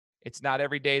It's not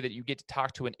every day that you get to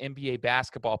talk to an NBA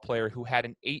basketball player who had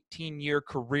an 18-year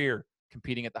career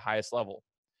competing at the highest level.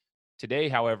 Today,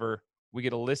 however, we get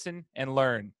to listen and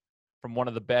learn from one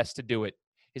of the best to do it.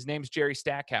 His name's Jerry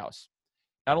Stackhouse.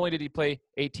 Not only did he play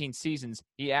 18 seasons,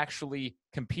 he actually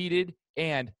competed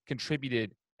and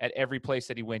contributed at every place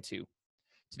that he went to.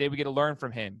 Today, we get to learn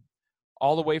from him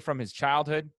all the way from his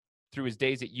childhood through his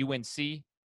days at UNC,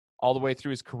 all the way through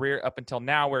his career up until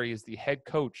now, where he is the head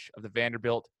coach of the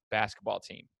Vanderbilt basketball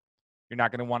team. You're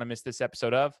not going to want to miss this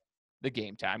episode of The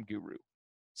Game Time Guru.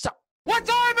 So, what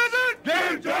time is it?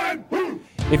 Game time! Woo!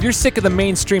 If you're sick of the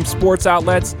mainstream sports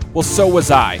outlets, well, so was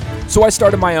I. So I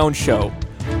started my own show.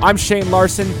 I'm Shane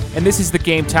Larson, and this is The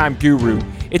Game Time Guru.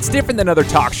 It's different than other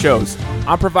talk shows.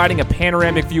 I'm providing a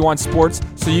panoramic view on sports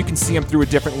so you can see them through a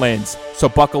different lens. So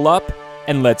buckle up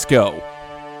and let's go.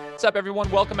 What's up, everyone?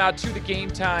 Welcome out to the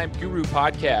Game Time Guru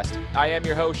podcast. I am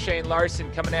your host, Shane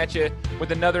Larson, coming at you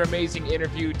with another amazing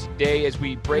interview today as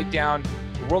we break down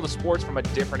the world of sports from a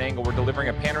different angle. We're delivering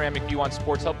a panoramic view on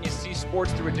sports, helping you see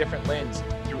sports through a different lens,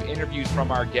 through interviews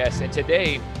from our guests. And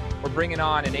today, we're bringing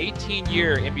on an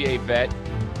 18-year NBA vet.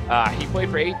 He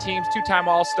played for 8 teams, 2-time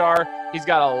All-Star. He's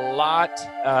got a lot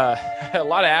of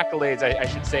accolades, I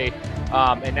should say.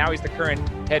 And now he's the current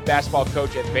head basketball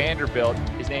coach at Vanderbilt.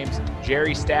 His name's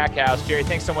Jerry Stackhouse. Jerry,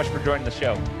 thanks so much for joining the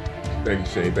show. Thank you,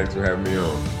 Shane. Thanks for having me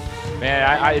on.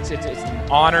 Man, it's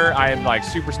an honor. I am like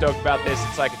super stoked about this.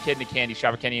 It's like a kid in a candy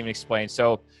shop. I can't even explain.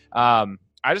 So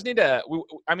I just need to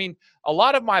a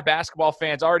lot of my basketball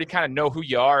fans already kind of know who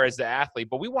you are as the athlete,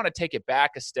 but we want to take it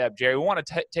back a step, Jerry. We want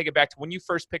to take it back to when you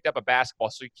first picked up a basketball.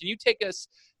 So can you take us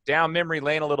down memory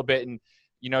lane a little bit and,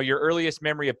 your earliest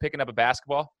memory of picking up a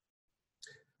basketball?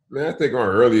 Man, I think my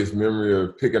earliest memory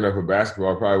of picking up a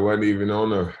basketball probably wasn't even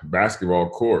on a basketball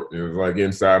court. It was like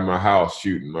inside my house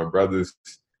shooting. My brothers,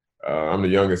 I'm the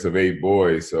youngest of 8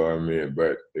 boys,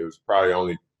 but it was probably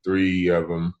only 3 of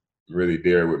them really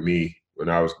there with me when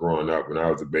I was growing up, when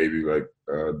I was a baby. Like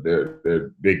there's a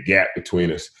big gap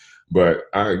between us. But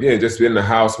again, just in the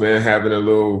house, man, having a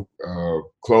little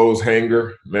clothes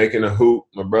hanger, making a hoop.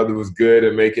 My brother was good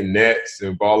at making nets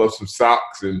and ball up some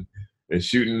socks and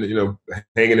shooting,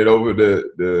 hanging it over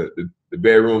the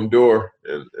bedroom door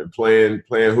and playing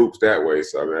hoops that way.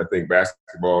 So, I think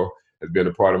basketball has been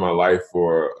a part of my life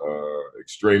for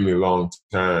extremely long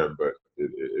time, but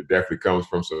it definitely comes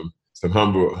from some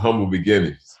humble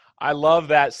beginnings. I love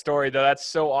that story, though. That's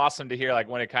so awesome to hear, like,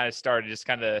 when it kind of started, just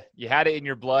kind of you had it in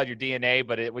your blood, your DNA,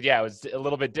 but it was a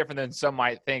little bit different than some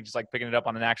might think, just like picking it up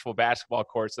on an actual basketball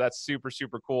court. So that's super,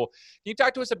 super cool. Can you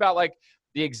talk to us about, like,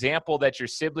 the example that your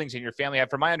siblings and your family have?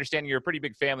 From my understanding, you're a pretty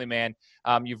big family, man.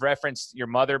 You've referenced your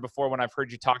mother before when I've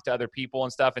heard you talk to other people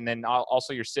and stuff, and then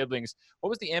also your siblings. What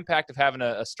was the impact of having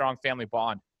a strong family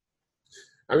bond?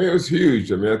 It was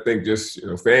huge. I think just,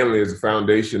 family is the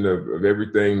foundation of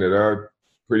everything that I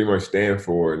pretty much stand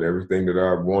for and everything that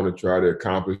I want to try to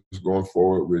accomplish going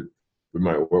forward with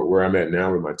where I'm at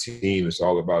now with my team. It's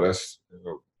all about us,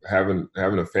 having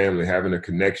a family, having a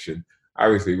connection.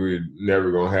 Obviously, we're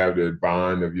never going to have the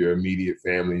bond of your immediate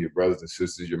family, your brothers and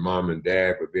sisters, your mom and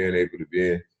dad, but being able to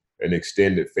be an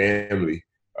extended family,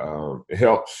 it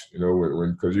helps,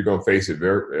 because you're going to face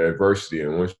adversity.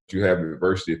 And once you have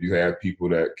adversity, if you have people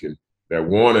that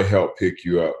want to help pick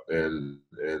you up and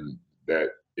that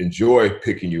enjoy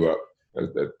picking you up,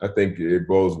 I think it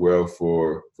bodes well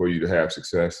for you to have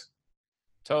success.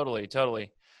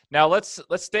 Totally. Now let's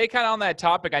stay kind of on that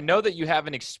topic. I know that you have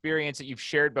an experience that you've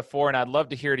shared before, and I'd love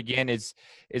to hear it again. Is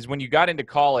when you got into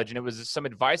college, and it was some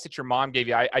advice that your mom gave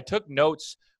you. I took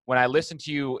notes when I listened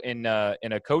to you in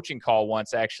a coaching call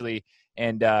once, actually,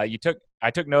 and I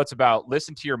took notes about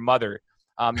listen to your mother.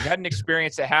 You had an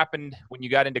experience that happened when you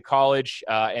got into college,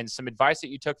 and some advice that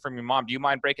you took from your mom. Do you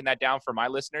mind breaking that down for my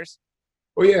listeners?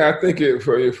 Well, yeah, I think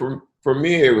for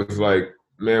me, it was like,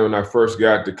 man, when I first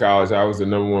got to college, I was the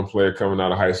number 1 player coming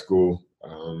out of high school.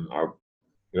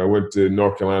 I went to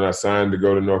North Carolina. I signed to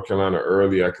go to North Carolina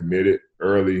early. I committed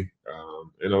early.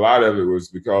 And a lot of it was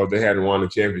because they hadn't won a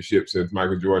championship since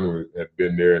Michael Jordan had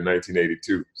been there in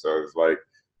 1982. So it was like,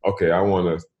 okay, I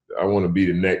want to be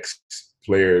the next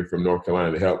player from North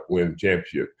Carolina to help win the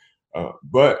championship.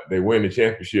 But they win the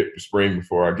championship the spring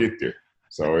before I get there.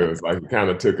 So it was like it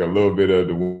kind of took a little bit of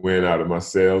the wind out of my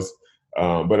sails.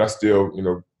 But I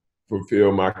still,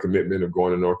 fulfill my commitment of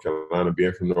going to North Carolina,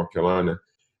 being from North Carolina.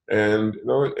 And,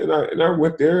 I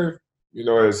went there,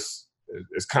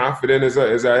 as confident as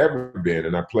I ever been.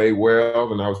 And I played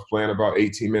well, and I was playing about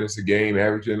 18 minutes a game,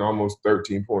 averaging almost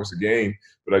 13 points a game.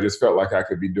 But I just felt like I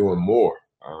could be doing more.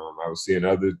 I was seeing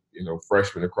other,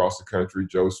 freshmen across the country,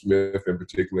 Joe Smith in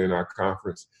particular in our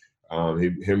conference,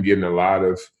 Him getting a lot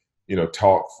of,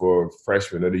 talk for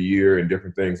freshman of the year and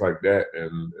different things like that.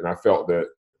 And I felt that,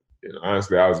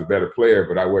 honestly, I was a better player,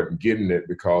 but I wasn't getting it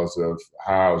because of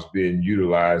how I was being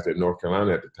utilized at North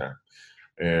Carolina at the time.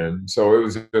 And so it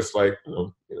was just like,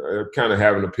 kind of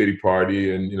having a pity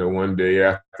party. And, one day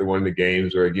after one of the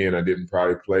games, or again, I didn't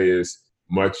probably play as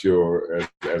much or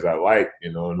as I like,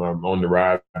 and I'm on the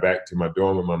ride back to my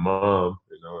dorm with my mom,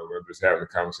 we're just having a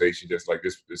conversation just like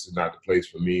this is not the place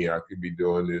for me. I could be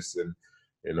doing this. And,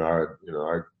 I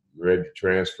ready to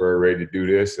transfer, ready to do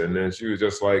this. And then she was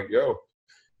just like, yo,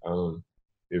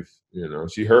 if,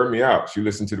 she heard me out. She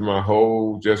listened to my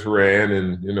whole just ran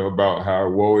and, about how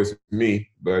woe is me.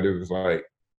 But it was like,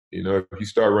 if you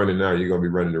start running now, you're going to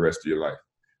be running the rest of your life.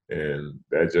 And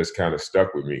that just kind of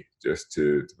stuck with me just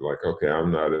to like, okay,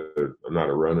 I'm not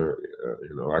a runner.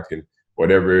 I can,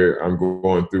 whatever I'm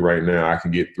going through right now, I can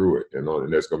get through it. And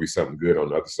there's going to be something good on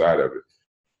the other side of it.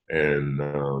 And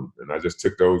I just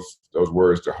took those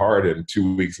words to heart. And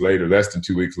 2 weeks later, less than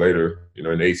 2 weeks later, in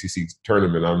the ACC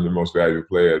tournament, I'm the most valuable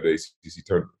player at the ACC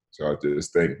tournament. So I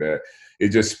just think that it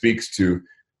just speaks to,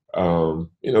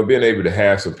 being able to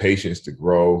have some patience to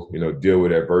grow, deal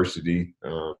with adversity,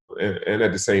 and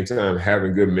at the same time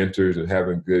having good mentors and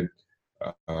having good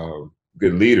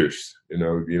leaders,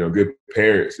 good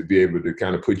parents to be able to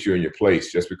kind of put you in your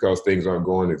place. Just because things aren't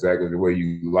going exactly the way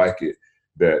you like it,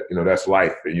 that that's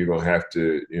life, and you're gonna have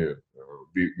to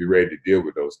be ready to deal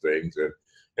with those things.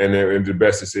 And the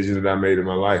best decisions that I made in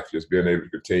my life, just being able to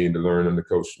continue to learn under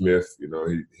Coach Smith.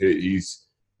 He's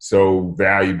so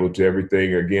valuable to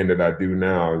everything again that I do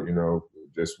now.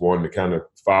 Just wanting to kind of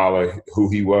follow who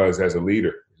he was as a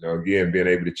leader. Again, being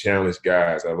able to challenge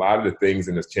guys. A lot of the things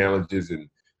and the challenges and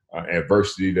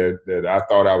adversity that I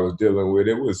thought I was dealing with,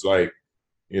 it was like,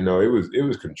 it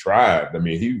was contrived. I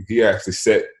mean, he actually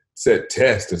set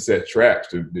tests and set traps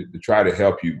to try to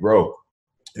help you grow,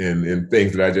 and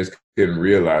things that I just couldn't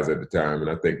realize at the time. And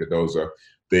I think that those are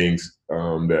things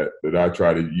that I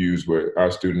try to use with our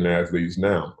student athletes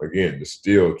now. Again, to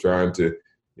still trying to,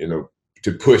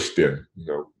 to push them,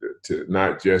 to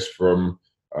not just from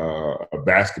a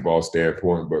basketball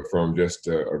standpoint, but from just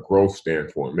a growth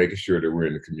standpoint, making sure that we're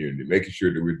in the community, making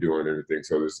sure that we're doing everything.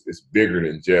 So it's bigger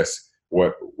than just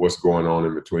what's going on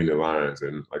in between the lines.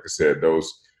 And like I said,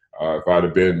 those if I'd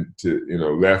have been to,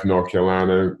 left North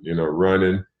Carolina,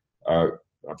 running, I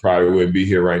probably wouldn't be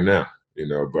here right now,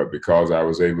 but because I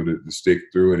was able to stick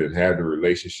through it and have the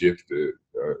relationship and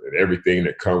everything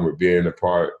that come with being a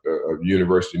part of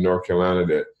University of North Carolina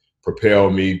that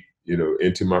propelled me,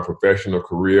 into my professional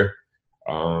career.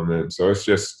 And so it's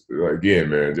just, again,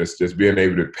 man, just being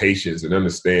able to patience and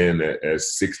understand that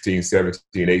as 16,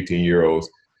 17, 18-year-olds,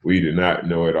 we do not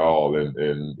know it all.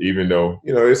 And even though,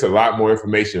 it's a lot more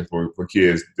information for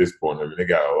kids at this point. I mean, they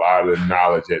got a lot of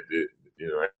knowledge at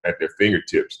their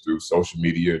fingertips through social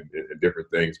media and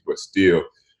different things, but still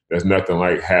there's nothing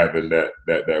like having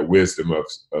that wisdom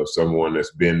of someone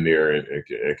that's been there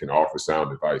and can offer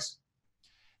sound advice.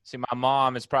 See, my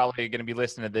mom is probably going to be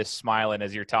listening to this smiling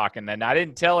as you're talking. And I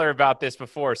didn't tell her about this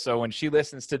before. So when she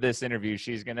listens to this interview,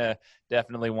 she's going to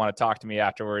definitely want to talk to me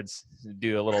afterwards,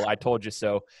 do a little, I told you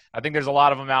so. I think there's a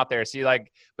lot of them out there. See, but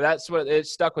that's what it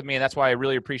stuck with me. And that's why I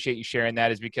really appreciate you sharing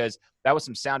that, is because that was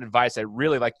some sound advice that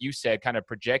really, like you said, kind of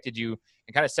projected you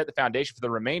and kind of set the foundation for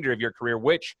the remainder of your career,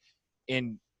 which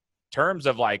in terms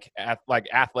of like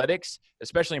athletics,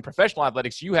 especially in professional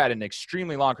athletics, you had an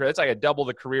extremely long career. That's like a double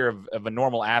the career of a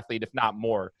normal athlete, if not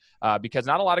more, because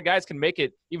not a lot of guys can make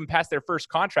it even past their first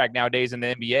contract nowadays in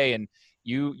the NBA. And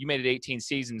you made it 18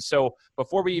 seasons. So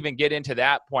before we even get into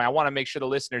that point, I want to make sure the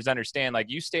listeners understand, like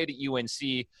you stayed at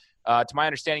UNC, to my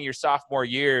understanding, your sophomore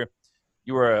year,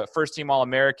 you were a first-team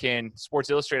All-American. Sports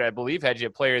Illustrated, I believe, had you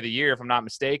a Player of the Year, if I'm not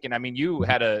mistaken. I mean, you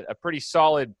had a pretty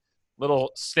solid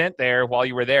little stint there while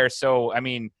you were there. So, I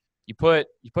mean, you put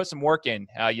some work in.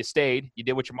 You stayed. You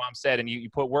did what your mom said, and you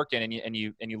put work in, and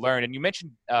you learned. And you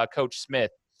mentioned Coach Smith,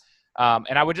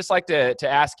 and I would just like to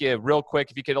ask you real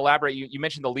quick if you could elaborate. You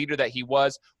mentioned the leader that he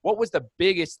was. What was the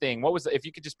biggest thing? If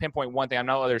you could just pinpoint one thing? I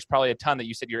know there's probably a ton that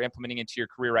you said you're implementing into your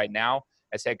career right now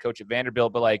as head coach at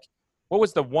Vanderbilt, but like, what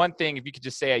was the one thing, if you could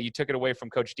just say it, you took it away from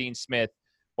Coach Dean Smith,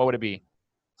 what would it be?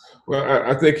 Well,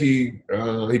 I think he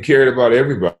cared about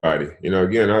everybody.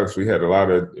 Again, obviously, we had a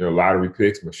lot of lottery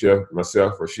picks.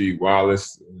 Myself, Rasheed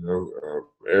Wallace,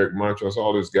 Eric Montrose,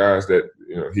 all those guys that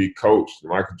he coached.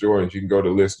 Michael Jordan, you can go the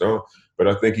list on. But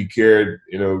I think he cared,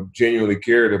 genuinely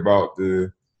cared about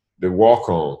the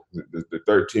walk-on, the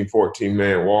 13,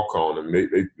 14-man walk-on. And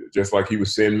they just like he would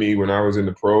send me when I was in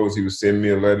the pros, he would send me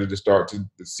a letter to start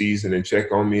the season and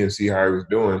check on me and see how I was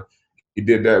doing. he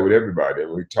did that with everybody.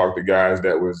 And we talked to guys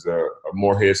that was a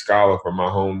Morehead scholar from my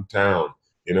hometown,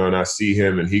 and I see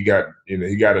him, and he got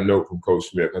a note from Coach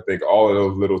Smith. I think all of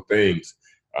those little things.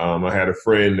 I had a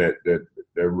friend that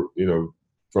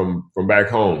from back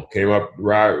home came up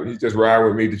he just ride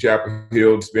with me to Chapel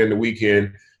Hill to spend the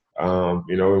weekend, and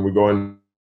we go in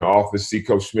the office, see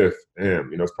Coach Smith.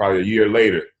 Damn, it's probably a year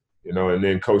later, and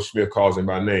then Coach Smith calls him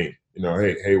by name.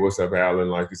 Hey, what's up,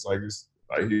 Alan?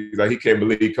 He can't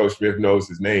believe Coach Smith knows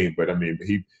his name, but I mean,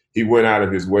 he went out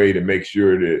of his way to make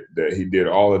sure that he did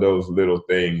all of those little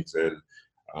things, and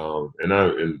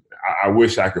I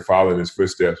wish I could follow in his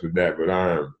footsteps with that, but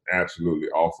I am absolutely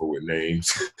awful with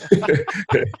names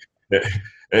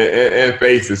and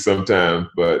faces sometimes.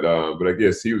 But I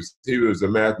guess he was a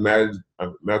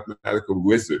mathematical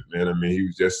wizard, man. I mean, he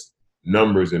was just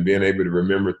numbers and being able to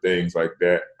remember things like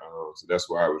that. So that's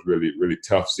why it was really, really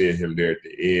tough seeing him there at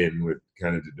the end with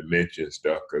kind of the dementia and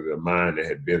stuff, because the mind that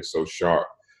had been so sharp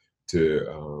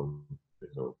to,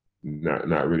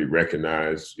 not really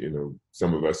recognize,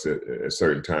 some of us at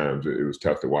certain times. It was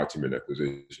tough to watch him in that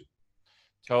position.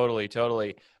 Totally.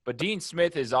 But Dean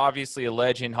Smith is obviously a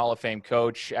legend, Hall of Fame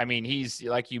coach. I mean, he's,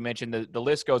 like you mentioned, the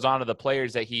list goes on to the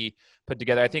players that he put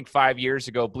together. I think 5 years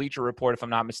ago, Bleacher Report, if I'm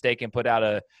not mistaken, put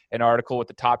out an article with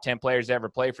the top 10 players to ever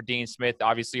play for Dean Smith.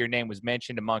 Obviously, your name was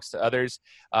mentioned amongst others.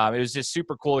 It was just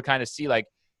super cool to kind of see, like,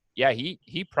 yeah,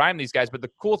 he primed these guys. But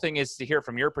the cool thing is to hear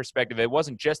from your perspective, it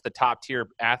wasn't just the top-tier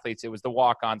athletes. It was the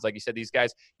walk-ons. Like you said, these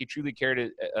guys, he truly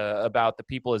cared about the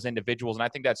people as individuals. And I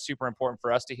think that's super important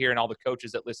for us to hear, and all the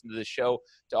coaches that listen to this show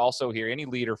to also hear, any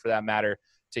leader for that matter,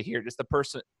 to hear. Just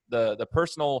the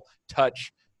personal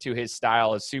touch to his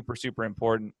style is super, super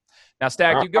important. Now,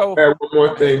 Stack, you go. I'll add one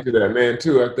more thing to that, man,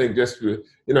 too. I think just,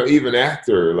 even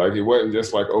after, like, it wasn't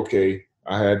just like, okay,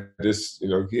 I had this,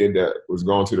 kid that was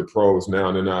going to the pros now,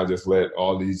 and then I just let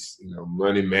all these,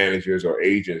 money managers or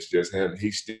agents just handle.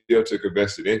 He still took a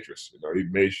vested interest. He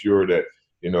made sure that,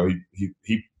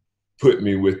 he put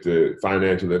me with the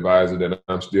financial advisor that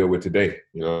I'm still with today.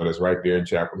 That's right there in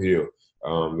Chapel Hill.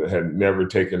 That had never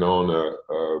taken on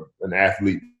an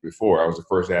athlete before. I was the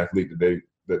first athlete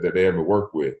that they ever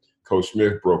worked with. Coach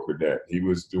Smith brokered that. He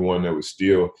was the one that was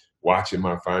still watching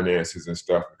my finances and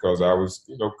stuff, because I was,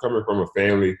 coming from a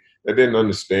family that didn't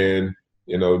understand,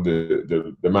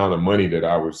 the amount of money that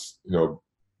I was,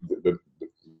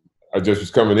 I just was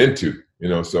coming into,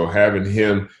 so having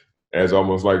him as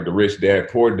almost like the rich dad,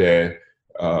 poor dad,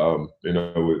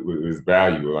 was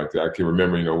valuable. Like, I can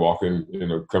remember,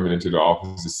 walking, coming into the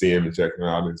office to see him and checking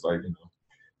out, and it's like,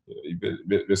 you've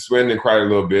been spending quite a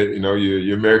little bit.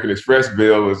 Your American Express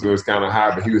bill was kind of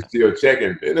high, but he was still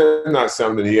checking. And that's not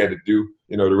something he had to do,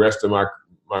 the rest of my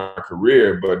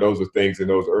career. But those are things in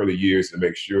those early years to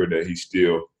make sure that he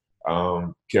still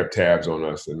kept tabs on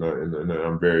us. And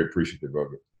I'm very appreciative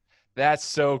of it. That's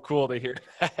so cool to hear.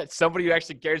 Somebody who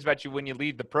actually cares about you when you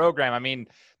leave the program. I mean,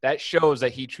 that shows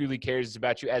that he truly cares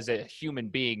about you as a human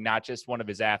being, not just one of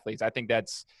his athletes. I think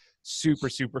that's super,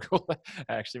 super cool. That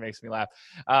actually makes me laugh.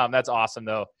 That's awesome,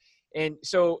 though. And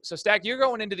so Stack, you're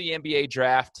going into the NBA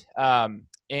draft,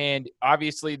 and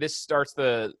obviously this starts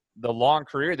the long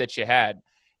career that you had.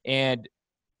 And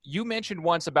you mentioned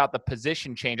once about the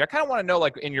position change. I kind of want to know,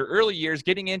 like, in your early years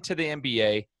getting into the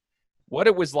NBA, what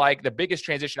it was like, the biggest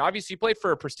transition. Obviously, you played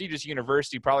for a prestigious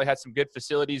university, probably had some good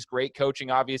facilities, great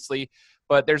coaching, obviously.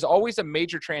 But there's always a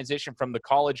major transition from the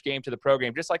college game to the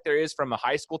program, just like there is from a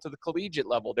high school to the collegiate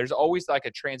level. There's always like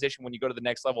a transition when you go to the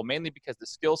next level, mainly because the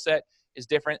skill set is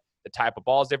different, the type of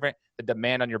ball is different, the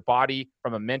demand on your body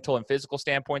from a mental and physical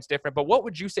standpoint is different. But what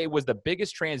would you say was the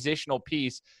biggest transitional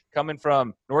piece coming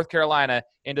from North Carolina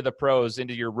into the pros,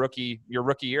 into your rookie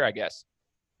year, I guess?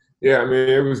 Yeah, I mean,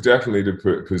 it was definitely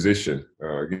the position.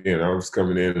 Again, I was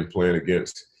coming in and playing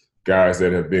against guys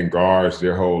that have been guards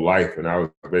their whole life, and I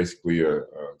was basically a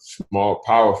small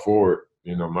power forward.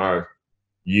 My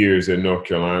years in North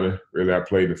Carolina, really, I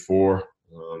played the four,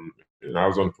 and I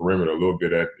was on the perimeter a little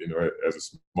bit as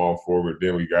a small forward.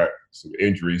 Then we got some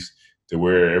injuries to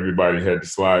where everybody had to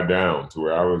slide down to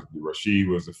where Rasheed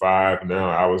was the five, and now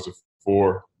I was the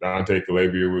four. Dante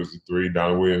Calabria was the three,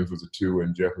 Don Williams was the two,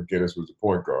 and Jeff McInnes was the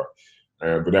point guard.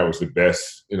 But that was the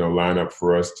best, lineup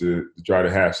for us to try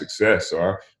to have success.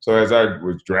 So as I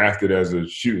was drafted as a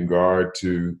shooting guard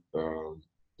to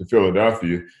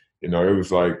Philadelphia, it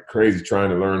was like crazy trying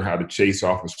to learn how to chase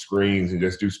off of screens and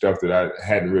just do stuff that I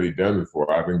hadn't really done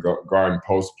before. I've been guarding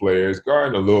post players,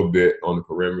 guarding a little bit on the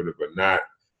perimeter, but not,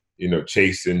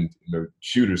 chasing,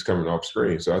 shooters coming off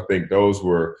screen. So I think those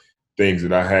were things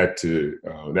that I had to,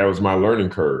 that was my learning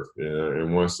curve.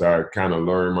 And once I kind of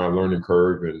learned my learning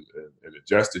curve and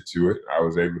adjusted to it, I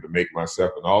was able to make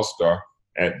myself an all-star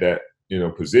at that,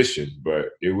 position. But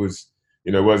it was,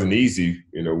 it wasn't easy,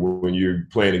 when you're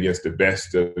playing against the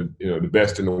best of, the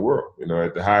best in the world,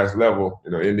 at the highest level,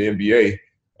 in the NBA,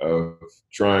 of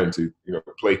trying to,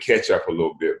 play catch up a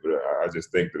little bit. But I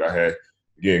just think that I had,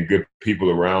 again, good people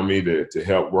around me to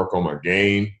help work on my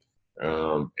game.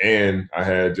 And I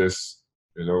had just,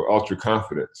 ultra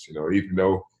confidence, even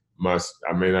though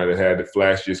I may not have had the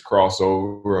flashiest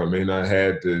crossover, I may not have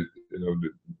had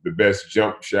the best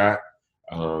jump shot.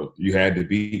 You had to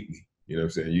beat me. You know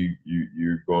what I'm saying?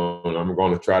 I'm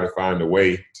going to try to find a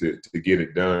way to get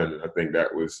it done. And I think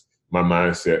that was my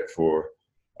mindset for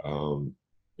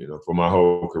my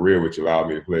whole career, which allowed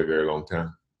me to play a very long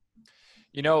time.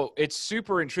 It's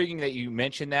super intriguing that you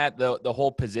mentioned that the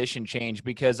whole position change,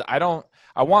 because I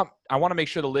want to make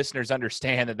sure the listeners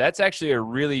understand that that's actually a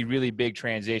really, really big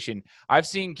transition. I've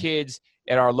seen kids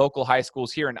at our local high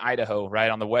schools here in Idaho, right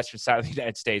on the western side of the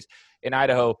United States, in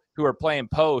Idaho, who are playing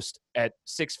post at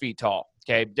 6 feet tall.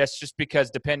 Okay, that's just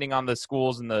because depending on the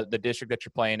schools and the district that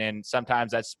you're playing in,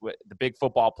 sometimes that's what the big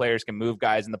football players can move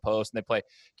guys in the post and they play.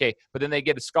 Okay, but then they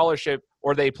get a scholarship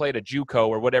or they play at a JUCO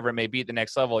or whatever it may be at the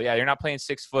next level. Yeah, you're not playing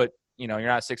 6 foot. You're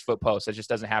not 6 foot post. That just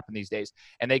doesn't happen these days.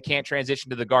 And they can't transition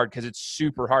to the guard because it's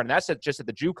super hard. And that's just at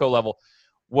the JUCO level.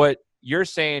 What you're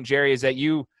saying, Jerry, is that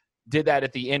you did that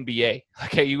at the NBA.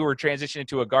 Okay, you were transitioning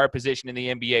to a guard position in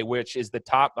the NBA, which is the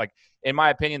top, like, in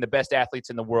my opinion, the best athletes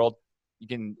in the world.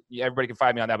 Everybody can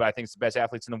find me on that, but I think it's the best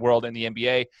athletes in the world in the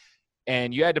NBA.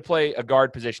 And you had to play a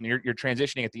guard position. You're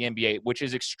transitioning at the NBA, which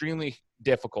is extremely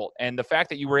difficult. And the fact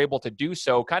that you were able to do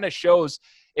so kind of shows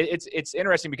it's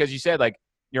interesting, because you said, like,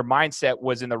 your mindset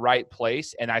was in the right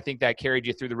place. And I think that carried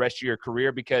you through the rest of your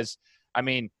career, because, I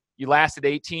mean, you lasted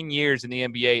 18 years in the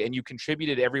NBA and you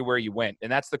contributed everywhere you went.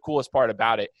 And that's the coolest part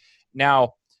about it.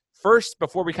 Now, first,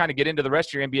 before we kind of get into the rest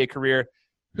of your NBA career,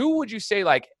 who would you say,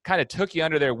 like, kind of took you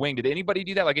under their wing? Did anybody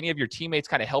do that? Like, any of your teammates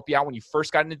kind of help you out when you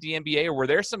first got into the NBA, or were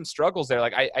there some struggles there?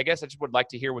 Like, I guess I just would like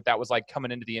to hear what that was like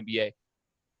coming into the NBA.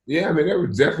 Yeah, I mean, there were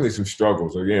definitely some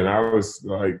struggles. Again, I was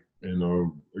like,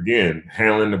 again,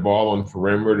 handling the ball on the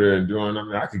perimeter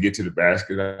and I could get to the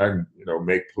basket. I could,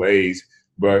 make plays,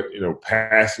 but,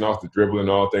 passing off the dribble and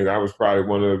all things, I was probably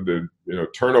one of the,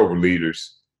 turnover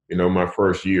leaders, my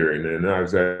first year. And then I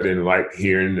didn't like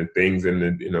hearing the things in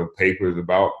the, papers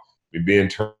about me being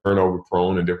turnover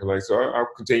prone and different things. So I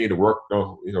continued to work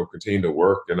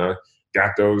and I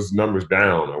got those numbers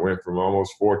down. I went from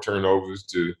almost 4 turnovers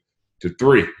to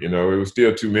 3. It was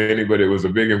still too many, but it was a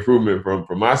big improvement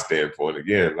from my standpoint.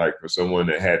 Again, like, for someone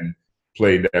that hadn't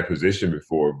played that position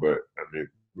before. But I mean,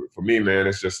 for me, man,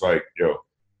 it's just like,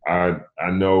 I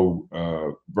know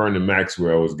Vernon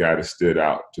Maxwell was a guy that stood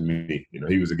out to me.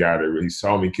 He was a guy that really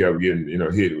saw me kept getting,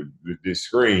 hit with these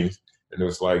screens, and it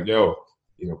was like, get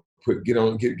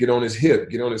on his hip,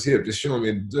 just show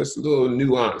me just little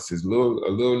nuances, a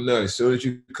little nudge. As soon as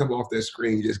you come off that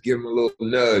screen, just give him a little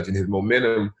nudge, and his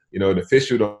momentum. The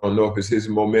official don't know if it's his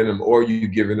momentum or you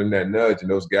giving him that nudge.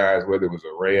 And those guys, whether it was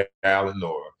a Ray Allen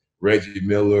or Reggie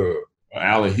Miller or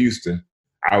Allen Houston,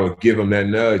 I would give them that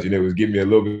nudge, and it would give me a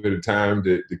little bit of time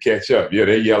to catch up. Yeah,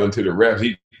 they're yelling to the refs,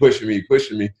 he pushing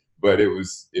me, but it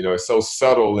was, it's so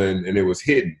subtle and it was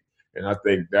hidden. And I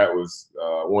think that was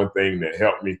one thing that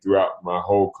helped me throughout my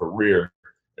whole career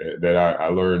that I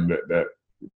learned that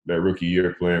rookie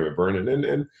year playing with Vernon.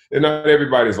 And not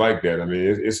everybody's like that. I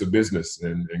mean, it's a business,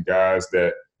 and guys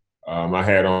that I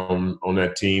had on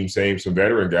that team, some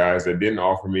veteran guys that didn't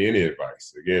offer me any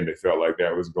advice. Again, they felt like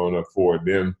that was going to afford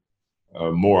them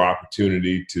more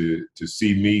opportunity to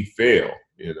see me fail.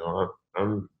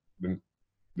 I'm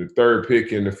the 3rd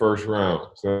pick in the first round,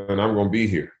 so and I'm going to be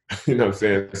here. You know what I'm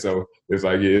saying? So it's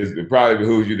like, it probably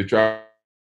behooves you to try.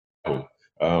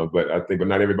 But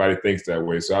not everybody thinks that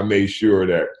way. So I made sure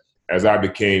that as I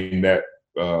became that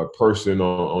person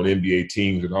on NBA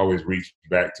teams, that always reached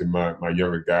back to my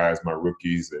younger guys, my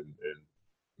rookies, and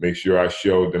make sure I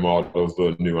showed them all those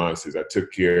little nuances. I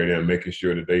took care of them, making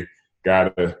sure that they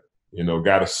got a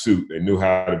suit. They knew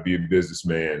how to be a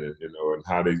businessman, and and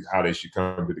how they should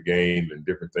come to the game and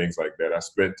different things like that. I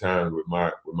spent time with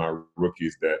my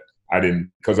rookies that I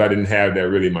didn't have that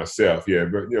really myself. Yeah,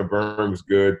 but Vern was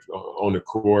good on the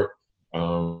court,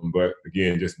 but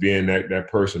again, just being that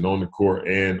person on the court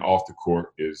and off the court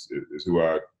is who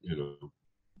I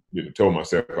told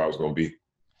myself I was going to be.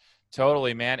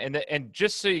 Totally, man. And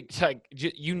just so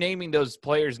you naming those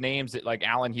players' names, that like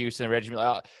Allen Houston, Reggie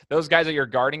Miller, those guys that you're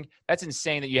guarding, that's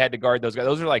insane that you had to guard those guys.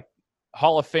 Those are like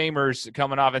Hall of Famers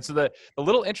coming off. And so the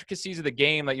little intricacies of the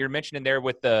game that you're mentioning there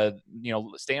with the,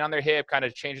 staying on their hip, kind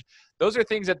of change, those are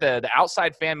things that the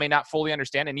outside fan may not fully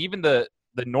understand. And even the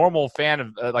normal fan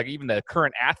of like even the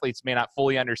current athletes may not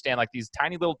fully understand, like these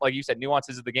tiny little, like you said,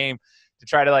 nuances of the game to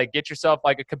try to like get yourself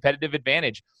like a competitive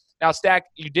advantage. Now, Stack,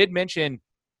 you did mention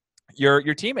your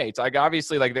teammates. Like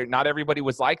obviously like not everybody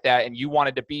was like that, and you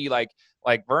wanted to be like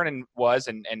Vernon was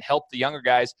and help the younger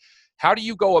guys. How do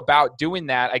you go about doing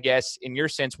that, I guess, in your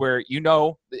sense, where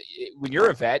when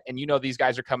you're a vet and these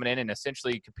guys are coming in and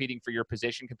essentially competing for your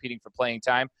position, competing for playing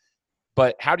time,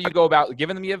 but how do you go about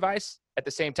giving them the advice at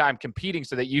the same time competing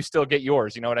so that you still get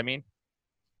yours? You know what I mean?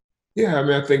 Yeah, I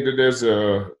mean, I think that there's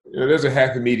a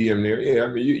happy medium there. Yeah, I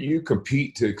mean, you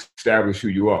compete to establish who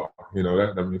you are.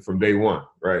 From day one,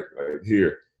 right? Like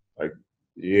here, like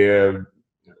yeah,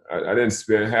 I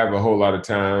didn't have a whole lot of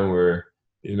time where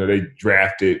they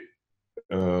drafted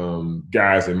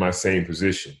guys in my same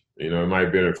position. It might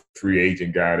have been a free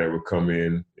agent guy that would come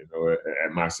in,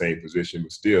 at my same position,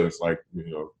 but still, it's like,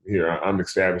 here I'm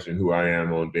establishing who I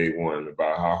am on day one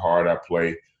about how hard I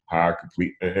play, how I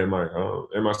complete, and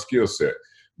my skill set.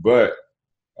 But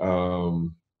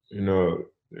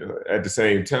at the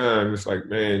same time, it's like,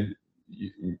 man,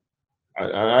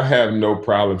 I have no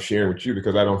problem sharing with you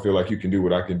because I don't feel like you can do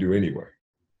what I can do anyway.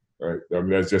 Right? I mean,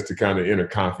 that's just the kind of inner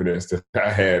confidence that I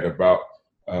had about,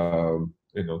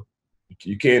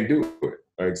 you can't do it.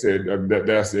 Like I said,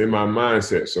 that's in my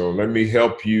mindset. So let me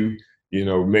help you,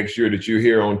 make sure that you're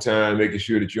here on time, making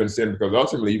sure that you understand, because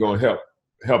ultimately you're going to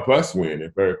help us win.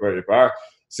 If I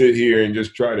sit here and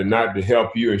just try not to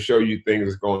help you and show you things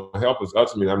that's going to help us,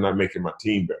 ultimately I'm not making my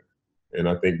team better. And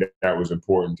I think that was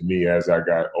important to me as I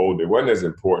got older. It wasn't as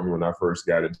important when I first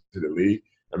got into the league.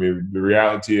 I mean, the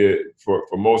reality is for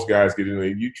most guys getting in the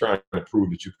league, you're trying to prove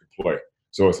that you can play.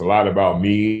 So it's a lot about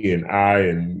me and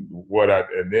and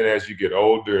then as you get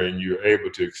older and you're able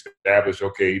to establish,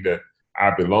 okay, that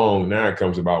I belong, now it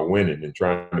comes about winning and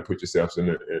trying to put yourself in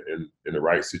the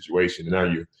right situation.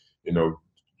 And now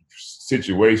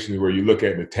situations where you look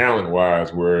at the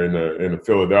talent-wise, where in the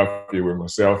Philadelphia with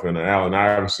myself and Allen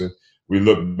Iverson, we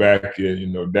look back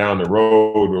and, down the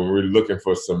road when we're looking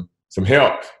for some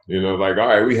help, like, all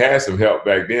right, we had some help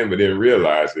back then, but didn't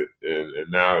realize it.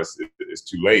 And now it's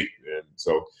too late. And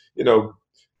so,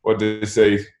 what did they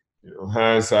say,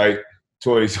 hindsight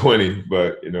 2020,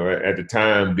 but, at the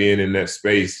time being in that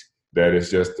space, that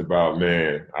it's just about,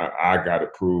 man, I got to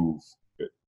prove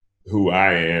who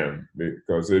I am,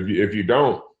 because if you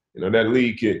don't, that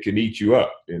league can eat you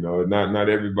up. Not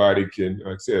everybody can,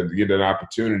 like I said, get an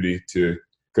opportunity to.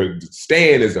 Because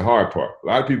staying is the hard part. A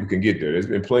lot of people can get there. There's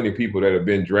been plenty of people that have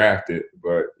been drafted,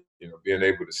 but being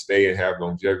able to stay and have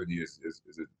longevity is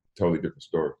a totally different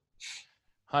story.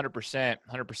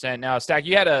 100%. Now, Stack,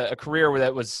 you had a career where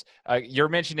that was you're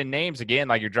mentioning names again,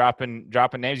 like you're dropping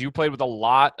names. You played with a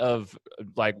lot of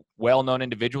like well-known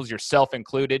individuals, yourself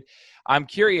included. I'm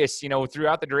curious,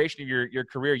 throughout the duration of your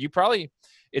career,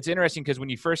 it's interesting because when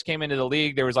you first came into the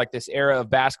league, there was like this era of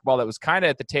basketball that was kind of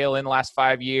at the tail end the last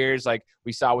 5 years. Like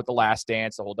we saw with The Last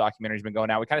Dance, the whole documentary's been going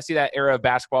out. We kind of see that era of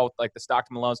basketball with like the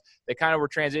Stockton Malones. They kind of were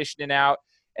transitioning out.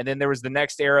 And then there was the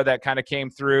next era that kind of came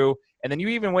through. And then you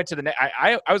even went to the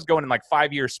I was going in like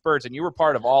 5-year spurts, and you were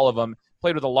part of all of them.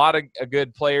 Played with a lot of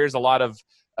good players,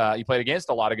 you played against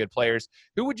a lot of good players.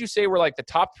 Who would you say were like the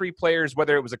top 3 players,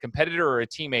 whether it was a competitor or a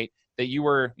teammate, that you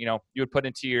would put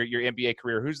into your NBA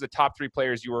career? Who's the top 3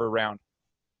 players you were around?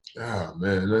 Oh,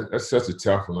 man, that's such a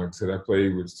tough one. Like I said, I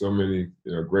played with so many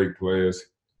great players.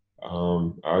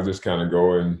 I'll just kind of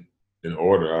go in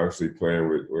order. Obviously, playing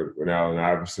with Allen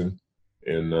Iverson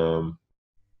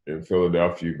in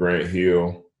Philadelphia, Grant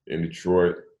Hill in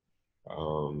Detroit,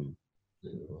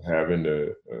 having a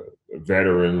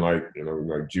veteran like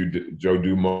Joe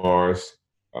Dumars,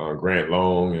 Grant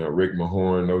Long, Rick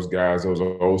Mahorn, those guys, those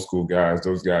old school guys,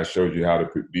 those guys showed you how to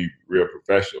be real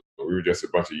professional. We were just a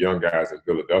bunch of young guys in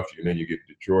Philadelphia, and then you get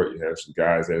to Detroit, you have some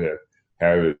guys that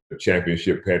have a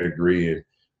championship pedigree, and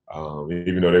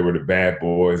even though they were the bad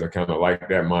boys, I kind of like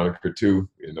that moniker too,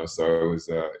 so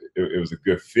it was a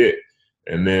good fit.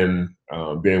 And then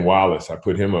Ben Wallace, I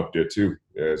put him up there too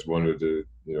as one of the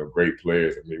great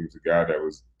players. I mean, he was a guy that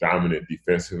was dominant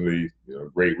defensively,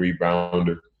 great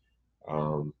rebounder.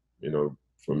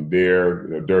 From there,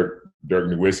 Dirk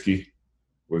Nowitzki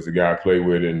was the guy I played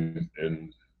with in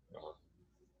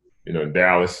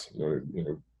Dallas.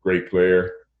 Great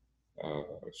player.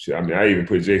 I even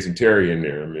put Jason Terry in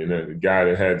there. I mean, the guy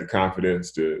that had the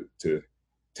confidence to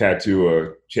tattoo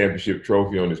a championship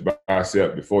trophy on his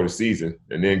bicep before the season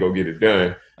and then go get it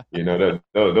done. Those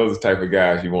are the type of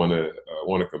guys you want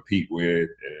to compete with.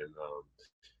 And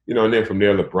and then from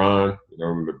there, LeBron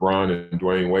and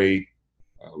Dwayne Wade.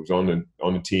 Was on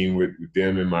the team with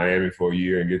them in Miami for a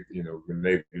year and been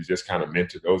able to just kind of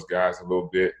mentor those guys a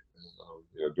little bit.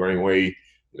 Dwayne Wade,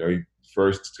 he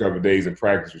first couple of days in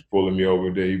practice was pulling me over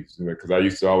there because I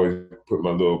used to always put my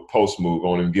little post move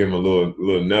on him, give him a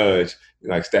little nudge,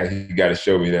 like Stack, you got to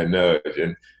show me that nudge.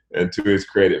 And to his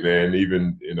credit, man,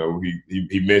 even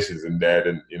he mentions in that,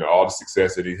 and all the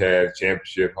success that he had,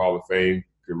 championship, Hall of Fame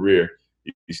career,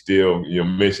 he still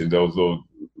mentioned those little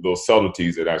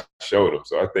subtleties that I showed him.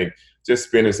 So I think just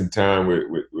spending some time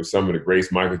with some of the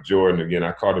greats, Michael Jordan. Again,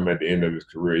 I caught him at the end of his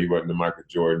career. He wasn't the Michael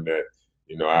Jordan that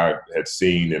I had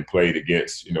seen and played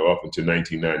against up until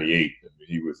 1998.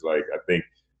 He was like, I think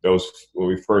when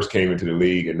we first came into the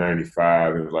league in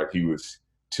 '95, it was like he was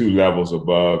 2 levels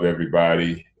above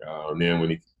everybody. And then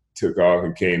when he took off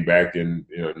and came back in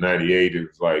 '98, it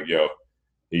was like,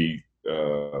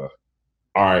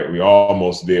 all right, we're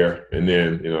almost there. And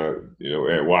then,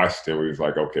 at Washington, we was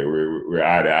like, okay, we're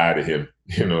eye to eye to him,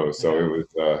 So it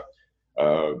was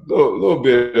a little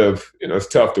bit of, it's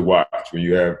tough to watch when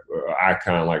you have an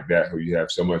icon like that who you have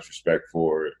so much respect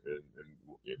for.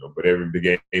 But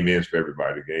the game ends for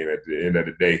everybody. The game at the end of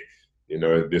the day,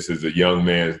 this is a young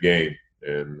man's game.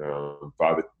 And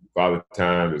Father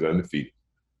Time is undefeated.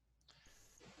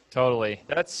 Totally.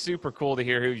 That's super cool to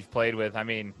hear who you've played with. I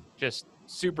mean, just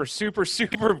super, super,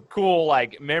 super cool,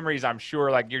 like, memories, I'm sure.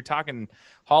 Like, you're talking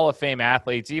Hall of Fame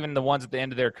athletes, even the ones at the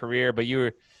end of their career, but you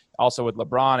were also with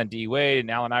LeBron and D. Wade and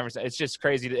Allen Iverson. It's just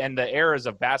crazy. And the eras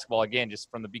of basketball, again,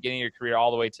 just from the beginning of your career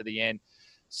all the way to the end,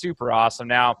 super awesome.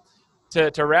 Now,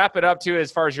 to wrap it up, too,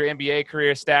 as far as your NBA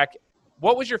career, Stack,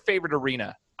 what was your favorite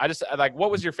arena?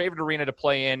 What was your favorite arena to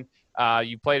play in?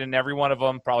 You played in every one of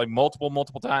them, probably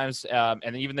multiple times,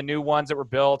 and even the new ones that were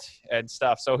built and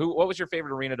stuff. So what was your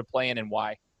favorite arena to play in and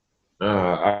why?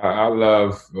 I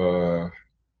love,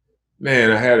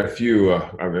 man, I had a few.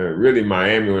 Really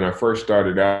Miami when I first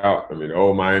started out. The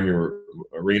old Miami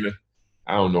arena.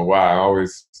 I don't know why.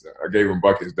 I gave them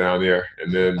buckets down there.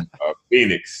 And then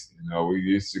Phoenix, we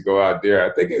used to go out there.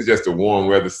 I think it's just the warm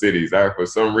weather cities. For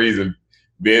some reason,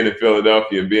 being in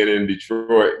Philadelphia and being in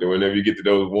Detroit, whenever you get to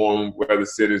those warm weather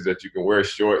cities that you can wear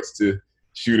shorts to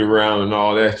shoot around and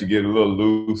all that, you get a little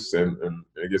loose and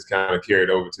it gets kind of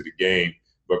carried over to the game.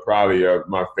 But probably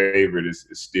my favorite is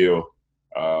still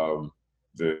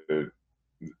the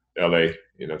LA,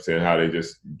 what I'm saying, how they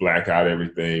just black out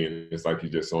everything and it's like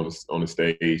you're just on the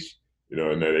stage,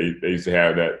 and they used to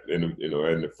have that in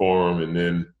the Forum and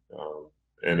then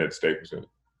and at Staples Center.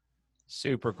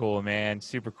 Super cool, man.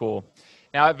 Super cool.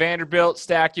 Now at Vanderbilt,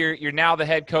 Stack, you're now the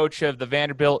head coach of the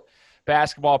Vanderbilt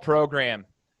basketball program.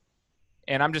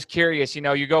 And I'm just curious,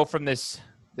 you go from this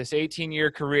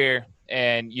 18-year career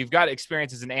and you've got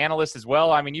experience as an analyst as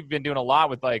well. I mean, you've been doing a lot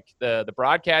with like the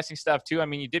broadcasting stuff too. I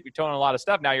mean, you dip your toe in a lot of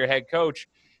stuff. Now you're head coach.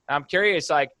 And I'm curious,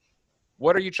 like,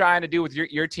 what are you trying to do with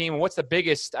your team? And what's the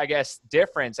biggest, I guess,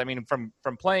 difference? I mean,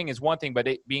 from playing is one thing, but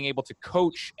being able to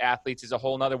coach athletes is a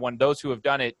whole nother one. Those who have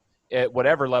done it at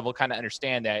whatever level kind of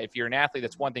understand that. If you're an athlete,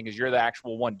 that's one thing, because you're the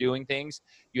actual one doing things.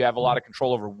 You have a lot of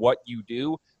control over what you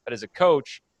do. But as a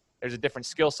coach, there's a different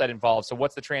skill set involved. So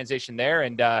what's the transition there,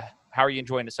 and how are you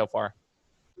enjoying it so far?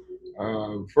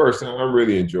 First, I'm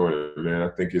really enjoying it, man. I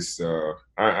think it's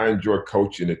I enjoy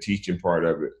coaching the teaching part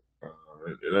of it.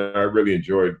 And I really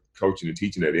enjoy coaching and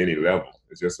teaching at any level.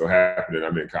 It's just so happened that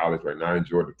I'm in college right now. I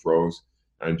enjoy the pros.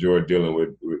 I enjoy dealing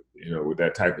with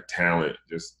that type of talent,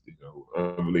 just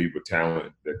unbelievable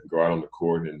talent that can go out on the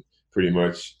court and pretty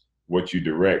much what you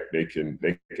direct, they can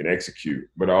execute.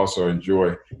 But I also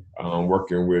enjoy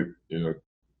working with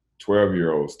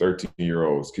 12-year-olds,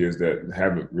 13-year-olds, kids that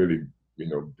haven't really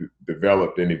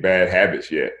developed any bad habits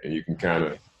yet, and you can kind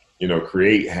of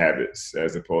create habits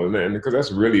as opposed, and because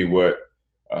that's really what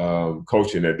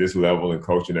coaching at this level and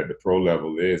coaching at the pro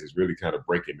level is really kind of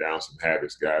breaking down some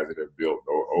habits, guys, that have built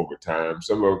over time.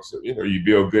 Some of you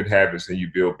build good habits and you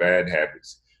build bad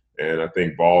habits, and I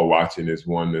think ball watching is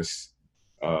one that's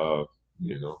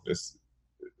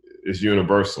it's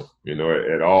universal,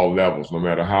 at all levels, no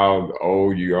matter how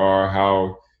old you are,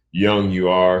 how young you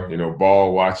are,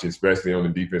 ball watching, especially on the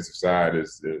defensive side,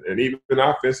 and even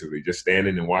offensively, just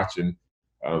standing and watching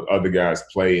other guys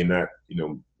play and not,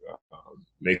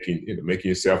 making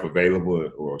yourself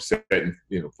available or setting,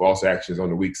 false actions on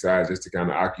the weak side just to kind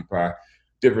of occupy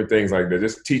different things like that.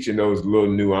 Just teaching those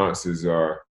little nuances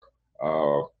are,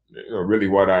 really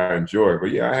what I enjoy.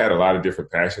 But yeah, I had a lot of different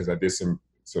passions. I did some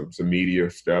media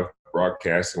stuff,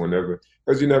 broadcasting, whenever,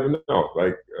 because you never know.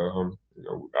 Like,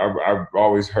 I've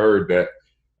always heard that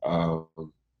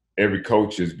every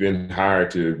coach has been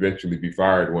hired to eventually be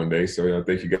fired one day. So I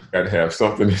think you got to have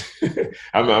something.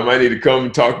 I might need to come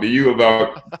and talk to you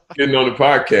about getting on the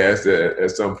podcast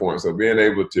at some point. So being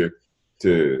able to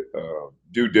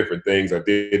do different things. I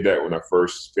did that when I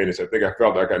first finished. I think I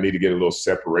felt like I need to get a little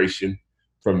separation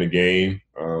from the game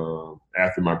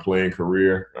after my playing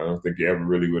career. I don't think it ever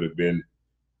really would have been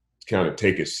kind of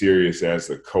take it serious as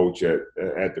a coach at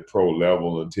the pro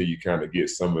level until you kind of get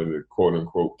some of the quote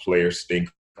unquote player stink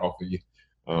off of you.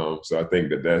 So I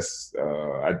think that's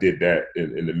I did that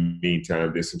in the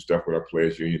meantime, did some stuff with our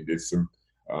players union, did some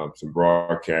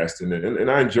broadcasting, and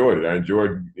I enjoyed it. I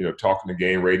enjoyed, talking to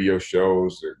game radio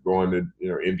shows, or going to,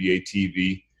 NBA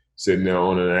TV, sitting there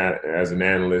on as an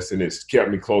analyst, and it's kept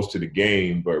me close to the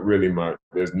game. But really,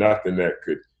 there's nothing that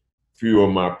could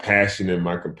fuel my passion and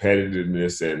my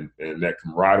competitiveness and that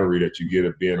camaraderie that you get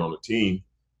of being on a team,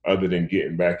 other than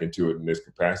getting back into it in this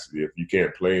capacity. If you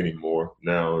can't play anymore,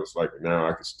 now it's like now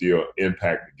I can still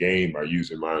impact the game by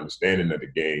using my understanding of the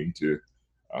game to,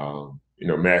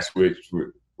 match with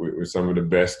some of the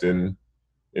best in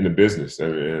the business.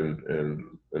 And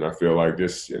I feel like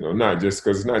this, not just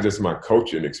because it's not just my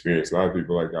coaching experience. A lot of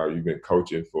people are like, oh, you've been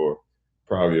coaching for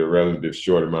probably a relative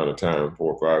short amount of time,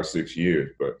 4, 5, 6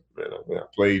 years, but man, I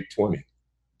played 20.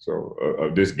 So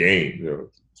of this game,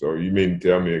 So you mean to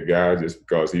tell me a guy just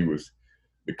because he was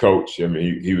the coach, I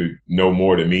mean, he would know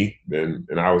more than me, and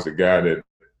I was a guy that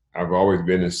I've always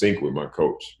been in sync with my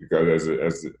coach, because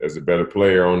as a better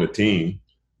player on the team,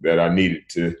 that I needed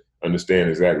to understand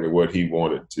exactly what he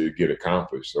wanted to get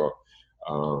accomplished. So,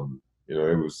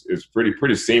 it's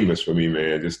pretty seamless for me,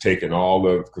 man. Just taking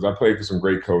because I played for some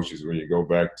great coaches. When you go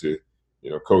back to,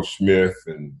 Coach Smith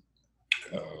and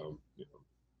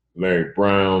Larry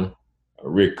Brown,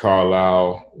 Rick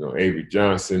Carlisle, Avery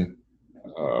Johnson,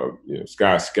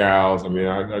 Scott Skiles. I mean,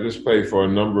 I just played for a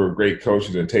number of great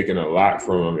coaches and taken a lot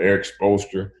from them. Eric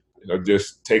Spoelstra,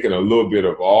 just taking a little bit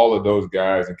of all of those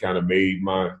guys and kind of made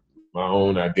my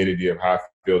own identity of how I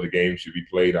feel the game should be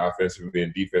played offensively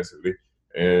and defensively.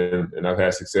 And I've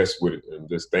had success with it. And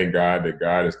just thank God that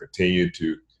God has continued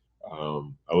to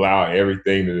allow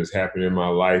everything that has happened in my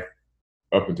life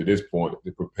up until this point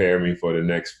to prepare me for the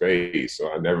next phase.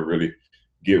 So I never really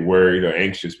get worried or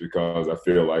anxious, because I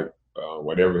feel like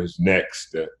whatever is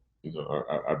next, that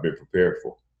I've been prepared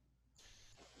for.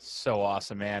 So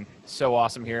awesome, man. So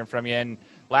awesome hearing from you. And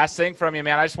last thing from you,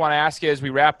 man, I just want to ask you as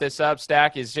we wrap this up,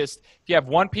 Stack, is just if you have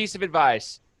one piece of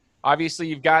advice. Obviously,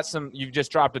 you've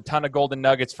just dropped a ton of golden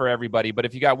nuggets for everybody, but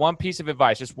if you got one piece of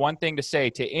advice, just one thing to say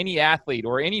to any athlete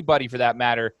or anybody for that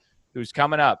matter who's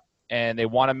coming up and they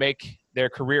want to make their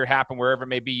career happen wherever it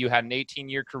may be. You had an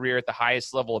 18-year career at the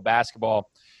highest level of basketball.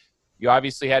 You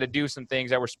obviously had to do some things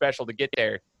that were special to get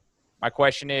there. My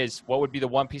question is, what would be the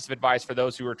one piece of advice for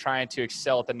those who are trying to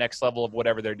excel at the next level of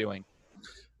whatever they're doing?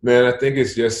 Man, I think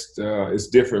it's just it's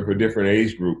different for different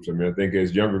age groups. I mean, I think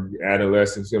as younger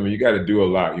adolescents, you got to do a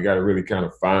lot. You got to really kind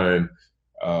of find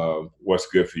what's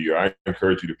good for you. I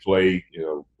encourage you to play,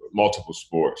 multiple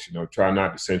sports. Try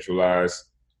not to centralize,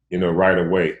 right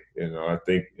away. I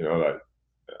think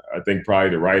probably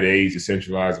the right age to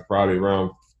centralize is probably around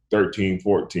 13,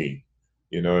 14.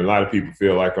 And a lot of people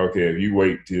feel like, okay, if you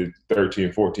wait till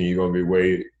 13, 14, you're going to be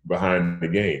way behind the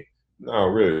game. No,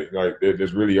 really. Like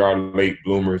there's really are late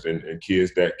bloomers and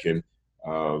kids that can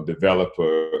develop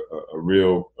a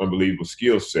real unbelievable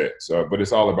skill set. So, but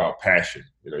it's all about passion.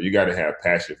 You got to have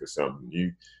passion for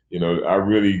something. I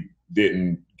really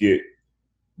didn't get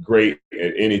great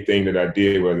at anything that I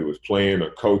did, whether it was playing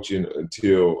or coaching,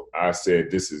 until I said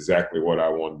this is exactly what I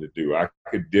wanted to do. I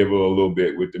could dibble a little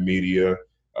bit with the media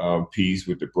piece,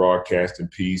 with the broadcasting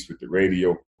piece, with the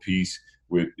radio piece,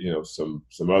 with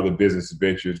some other business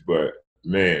ventures, but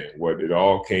man, what it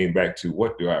all came back to,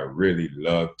 what do I really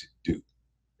love to do?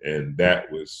 And that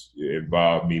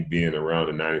involved me being around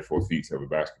the 94 feet of a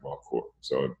basketball court.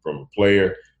 So from a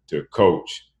player to a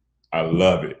coach, I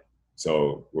love it.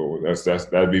 So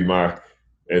that'd be my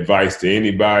advice to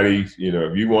anybody.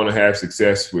 If you want to have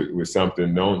success with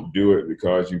something, don't do it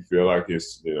because you feel like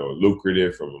it's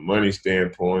lucrative from a money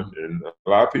standpoint. And a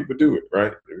lot of people do it,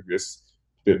 right?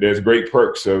 There's great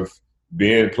perks of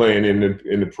playing in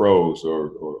the pros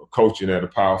or coaching at a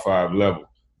Power 5 level,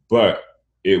 but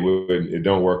it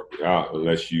don't work out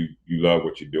unless you love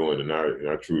what you're doing, and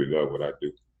I truly love what I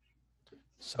do.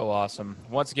 So awesome.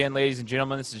 Once again, ladies and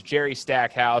gentlemen, this is Jerry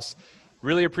Stackhouse.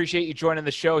 Really appreciate you joining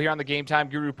the show here on the Game Time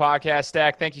Guru podcast.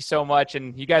 Stack, thank you so much.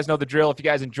 And you guys know the drill. If you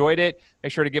guys enjoyed it,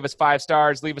 make sure to give us 5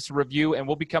 stars, leave us a review, and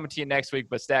we'll be coming to you next week.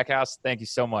 But Stackhouse, thank you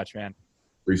so much, man.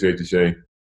 Appreciate you, Shane.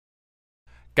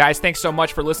 Guys, thanks so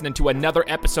much for listening to another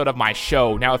episode of my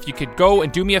show. Now, if you could go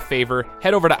and do me a favor,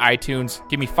 head over to iTunes,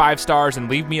 give me 5 stars, and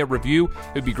leave me a review,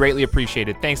 it would be greatly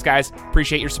appreciated. Thanks, guys.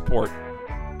 Appreciate your support.